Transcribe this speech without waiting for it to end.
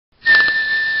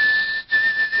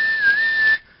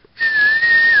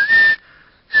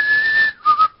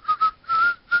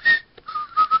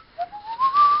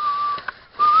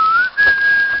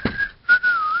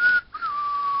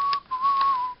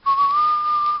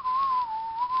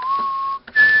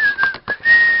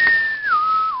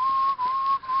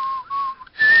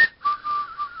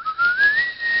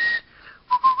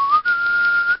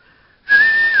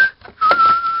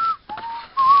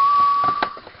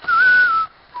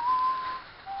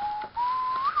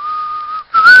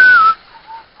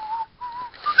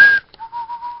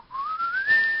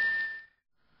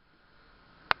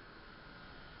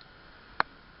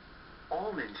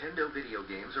Nintendo video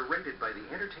games are rated by the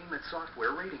Entertainment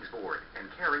Software Ratings Board and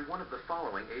carry one of the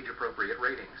following age-appropriate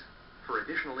ratings. For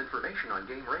additional information on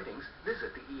game ratings,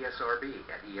 visit the ESRB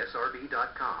at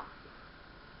esrb.com.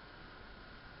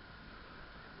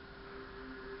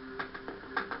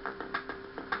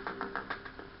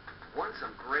 Want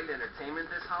some great entertainment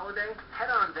this holiday? Head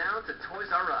on down to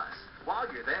Toys R Us. While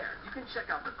you're there, you can check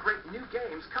out the great new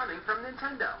games coming from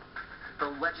Nintendo.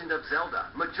 The Legend of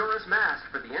Zelda, Majora's Mask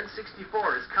for the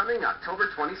N64 is coming October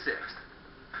 26th.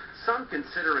 Some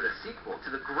consider it a sequel to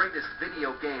the greatest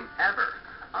video game ever.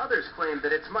 Others claim that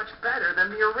it's much better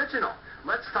than the original.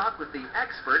 Let's talk with the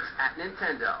experts at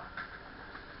Nintendo.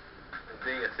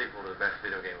 Being a sequel to the best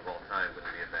video game of all time wouldn't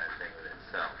be a bad thing in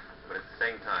itself. But at the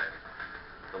same time,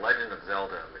 The Legend of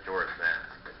Zelda, Majora's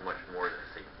Mask is much more than a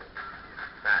sequel.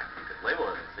 In fact, you could label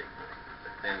it a sequel,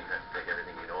 but then you have to take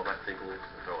everything you know about sequels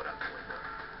and throw it out the window.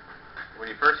 When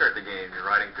you first start the game, you're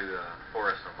riding through the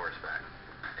forest on horseback,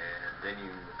 and then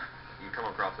you come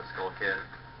across a skull kid.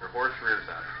 Your horse rears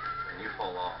up, and you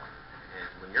fall off. And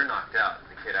when you're knocked out,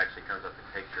 the kid actually comes up and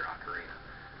takes your ocarina,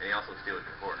 and he also steals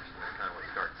your horse, and that's kind of what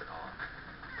starts it off.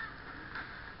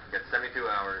 You got 72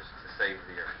 hours to save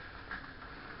the Earth.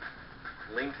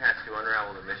 Link has to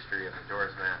unravel the mystery of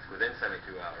Majora's Mask within 72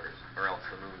 hours, or else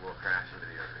the moon will crash into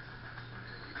the Earth.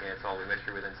 If you can't solve the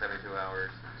mystery within 72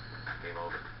 hours, game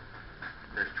over.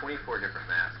 There's 24 different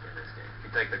masks in this game.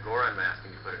 If you take the Goron mask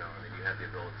and you put it on, then you have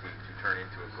the ability to turn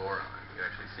into a Goron. You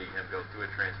actually see him go through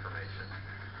a transformation,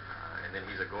 and then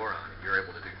he's a Goron, and you're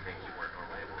able to do things you weren't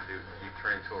normally able to do. You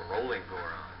turn into a rolling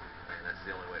Goron, and that's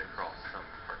the only way to cross some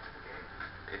parts of the game.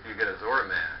 If you get a Zora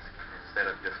mask,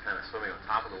 instead of just kind of swimming on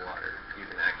top of the water, you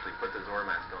can actually put the Zora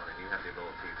mask on, and you have the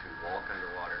ability to walk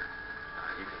underwater.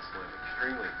 You can swim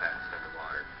extremely fast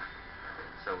underwater.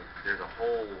 So there's a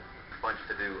whole bunch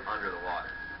to do under the water.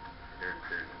 There's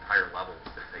entire levels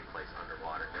that take place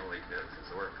underwater. The only way you can do it is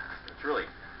a Zora mask.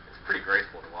 It's pretty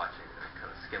graceful to watch you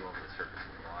kind of skim over the surface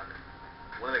of the water.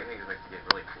 One of the things that makes the game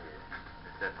really cool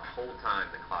is that the whole time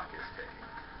the clock is ticking.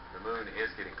 The moon is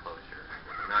getting closer.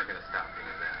 You're not going to stop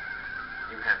doing that.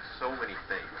 You have so many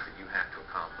things that you have to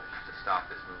accomplish to stop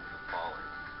this moon from falling.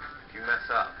 If you mess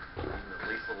up even the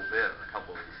least little bit on a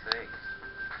couple of these things,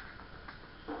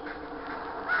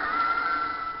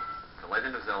 The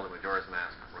Legend of Zelda Majora's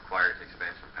Mask requires the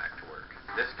expansion pack to work.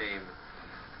 This game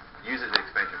uses the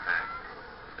expansion pack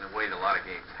in a way that a lot of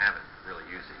games haven't really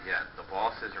used it yet. The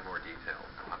bosses are more detailed.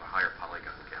 They'll have a higher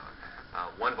polygon count.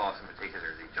 One boss in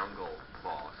particular is the jungle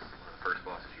boss, one of the first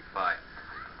bosses you fight.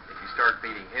 If you start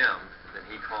beating him, then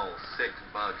he calls 6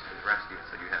 bugs to the rescue,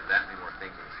 so you have that many more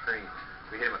things on the screen.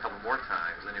 If you hit him a couple more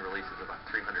times, then he releases about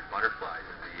 300 butterflies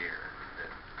into the air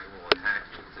that will attack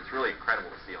you. So it's really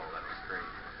incredible to see all that on the screen.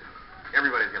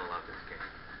 Everybody's going to love this game.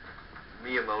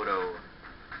 Miyamoto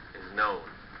is known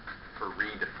for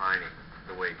redefining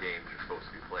the way games are supposed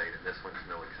to be played, and this one's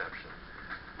no exception.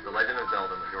 The Legend of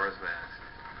Zelda Majora's Mask,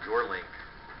 your Link,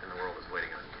 and the world is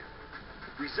waiting on you.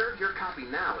 Reserve your copy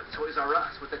now at Toys R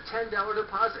Us with a $10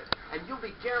 deposit, and you'll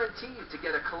be guaranteed to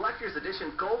get a collector's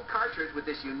edition gold cartridge with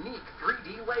this unique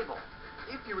 3D label.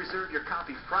 If you reserve your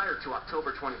copy prior to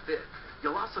October 25th,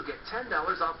 you'll also get $10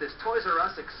 off this Toys R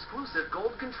Us exclusive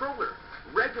gold controller,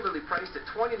 regularly priced at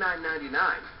 $29.99,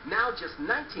 now just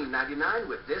 $19.99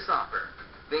 with this offer.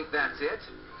 Think that's it?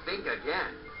 Think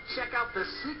again. Check out the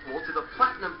sequel to the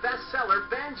platinum bestseller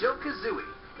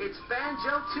Banjo-Kazooie. It's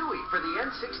Banjo-Tooie for the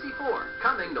N64,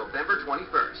 coming November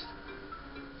 21st.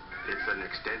 It's an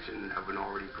extension of an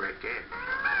already great game.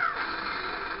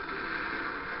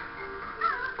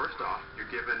 First off, you're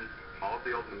given all of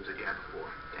the old moves that you had before,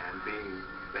 and being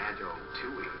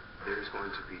Banjo-Tooie, there's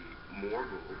going to be more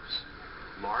moves,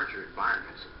 larger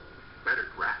environments, better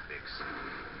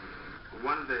graphics.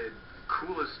 One of the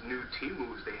coolest new team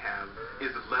moves they have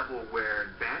is a level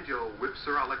where Banjo whips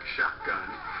her out like a shotgun,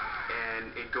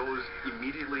 and it goes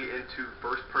immediately into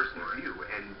first-person view,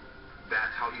 and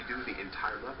that's how you do the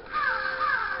entire level.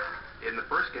 In the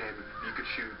first game, you could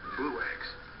shoot blue eggs.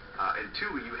 In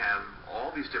 2, you have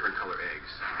all these different color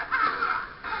eggs.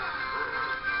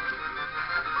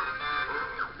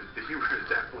 The humor is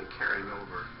definitely carrying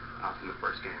over from the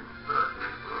first game.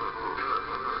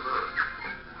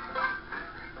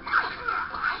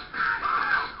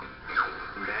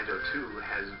 Banjo 2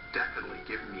 has definitely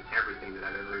given me everything that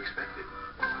I've ever expected.